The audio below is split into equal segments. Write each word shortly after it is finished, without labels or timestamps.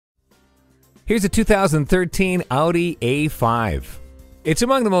Here's a 2013 Audi A5. It's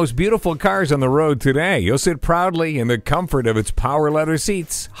among the most beautiful cars on the road today. You'll sit proudly in the comfort of its power leather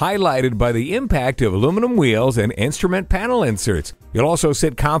seats, highlighted by the impact of aluminum wheels and instrument panel inserts. You'll also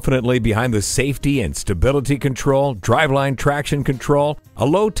sit confidently behind the safety and stability control, driveline traction control, a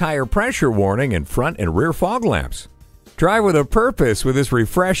low tire pressure warning, and front and rear fog lamps. Drive with a purpose with this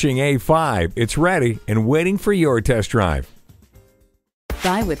refreshing A5. It's ready and waiting for your test drive.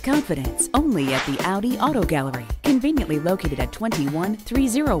 Buy with confidence only at the Audi Auto Gallery, conveniently located at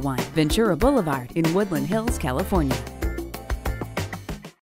 21301 Ventura Boulevard in Woodland Hills, California.